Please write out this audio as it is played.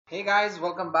Hey guys,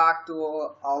 welcome back to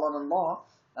All on Law.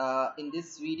 In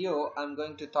this video, I'm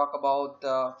going to talk about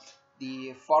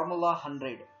the Formula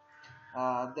 100.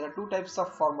 There are two types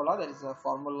of formula. There is a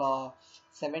Formula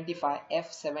 75,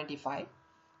 F75,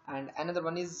 and another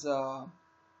one is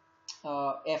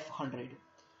F100.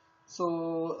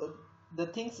 So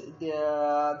this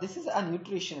is a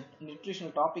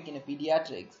nutritional topic in a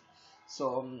pediatrics.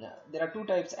 So there are two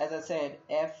types, as I said,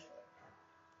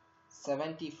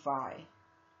 F75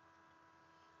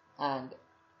 and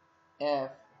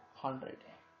F100.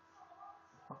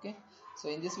 Okay, so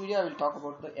in this video I will talk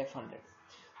about the F100.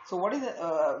 So what is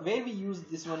where we use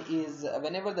this one is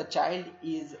whenever the child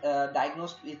is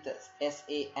diagnosed with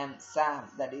SAM,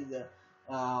 that is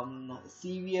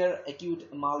severe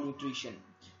acute malnutrition.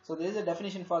 So there is a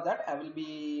definition for that. I will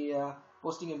be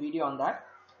posting a video on that.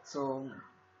 So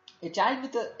a child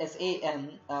with a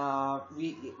SAM,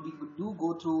 we do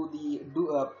go through the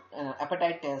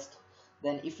appetite test.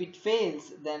 Then if it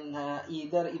fails, then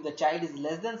either if the child is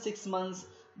less than 6 months,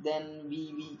 then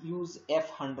we use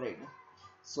F100.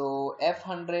 So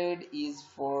F100 is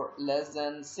for less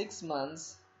than 6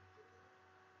 months,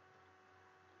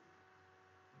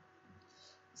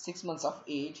 6 months of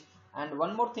age. And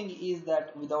one more thing is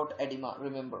that without edema,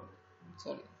 remember,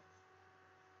 sorry,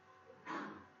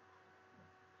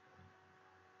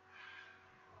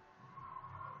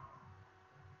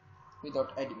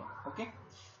 without edema. Okay,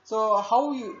 so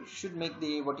how you should make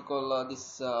the what you call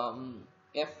this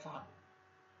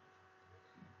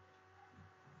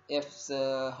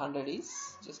F100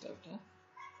 is just after.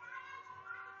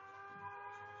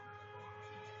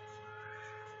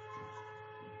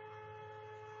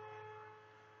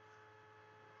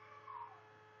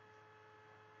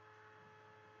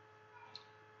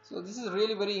 So this is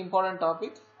really very important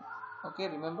topic. Okay,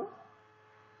 remember.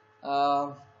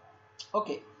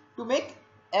 Okay, to make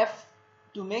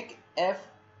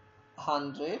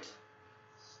F100,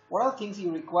 what are things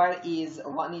you require is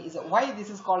one is why this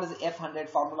is called as F100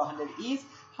 formula 100 is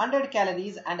 100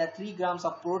 calories and 3 grams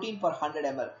of protein per 100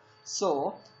 ml.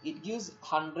 So it gives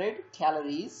 100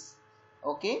 calories,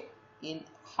 okay, in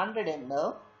 100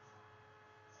 ml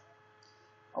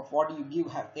of what you give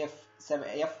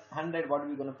F100, what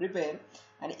we're going to prepare,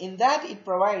 and in that it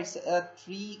provides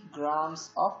 3 grams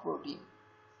of protein.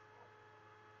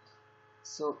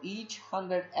 So each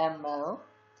 100 ml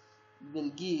will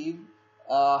give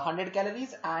 100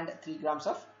 calories and 3 grams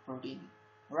of protein,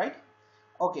 right?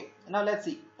 Okay, now let's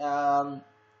see. Now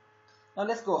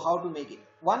let's go how to make it.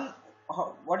 What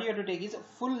you have to take is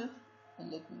full.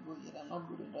 Let me go here. I'm not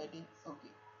good in writing.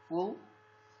 Okay, full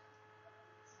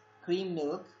cream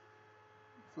milk.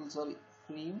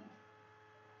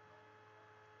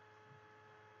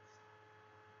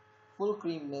 Full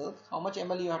cream milk. How much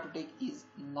ml you have to take is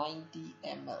 90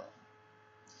 ml.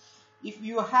 If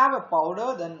you have a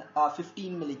powder, then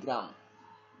 15 milligram.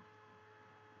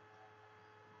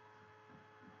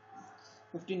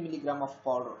 15 milligram of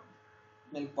powder,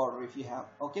 milk powder if you have.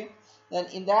 Okay. Then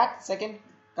in that second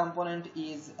component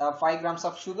is 5 grams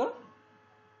of sugar.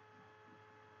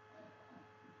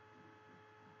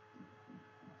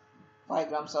 5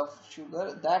 grams of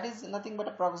sugar. That is nothing but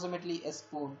approximately a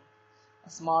spoon, a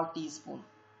small teaspoon.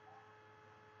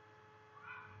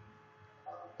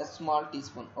 A small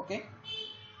teaspoon. Okay,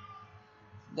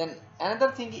 then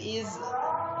another thing is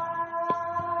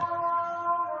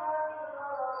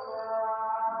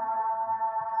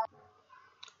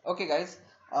okay guys,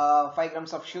 5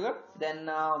 grams of sugar, then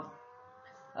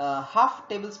half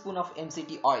tablespoon of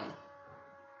MCT oil.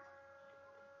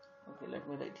 Okay, let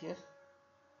me write here.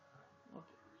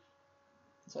 Okay,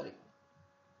 sorry,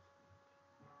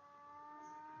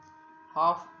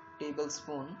 half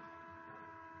tablespoon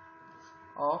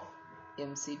of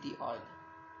MCT oil.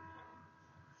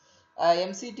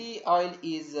 MCT oil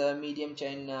is medium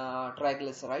chain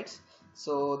triglycerides.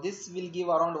 So this will give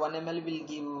around 1 ml will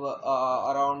give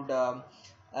around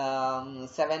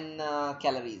 7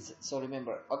 calories. So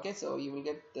remember, okay, so you will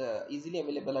get easily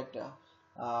available at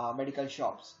medical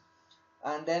shops.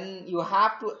 And then you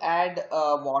have to add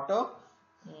water.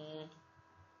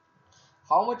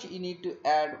 How much you need to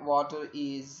add water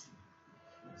is,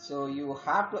 so you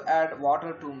have to add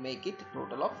water to make it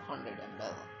total of 100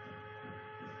 ml.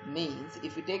 Means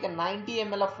if you take a 90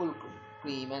 ml of full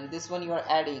cream and this one you are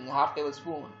adding half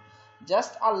tablespoon,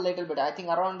 just a little bit, I think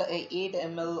around 8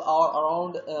 ml or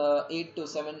around 8 to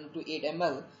 7 to 8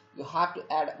 ml, you have to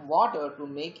add water to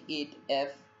make it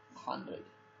F100.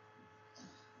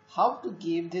 How to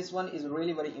give this one is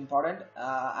really very important.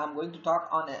 I'm going to talk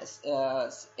on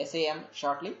SAM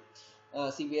shortly,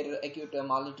 severe acute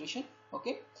malnutrition.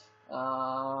 Okay,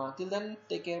 till then,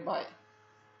 take care, bye.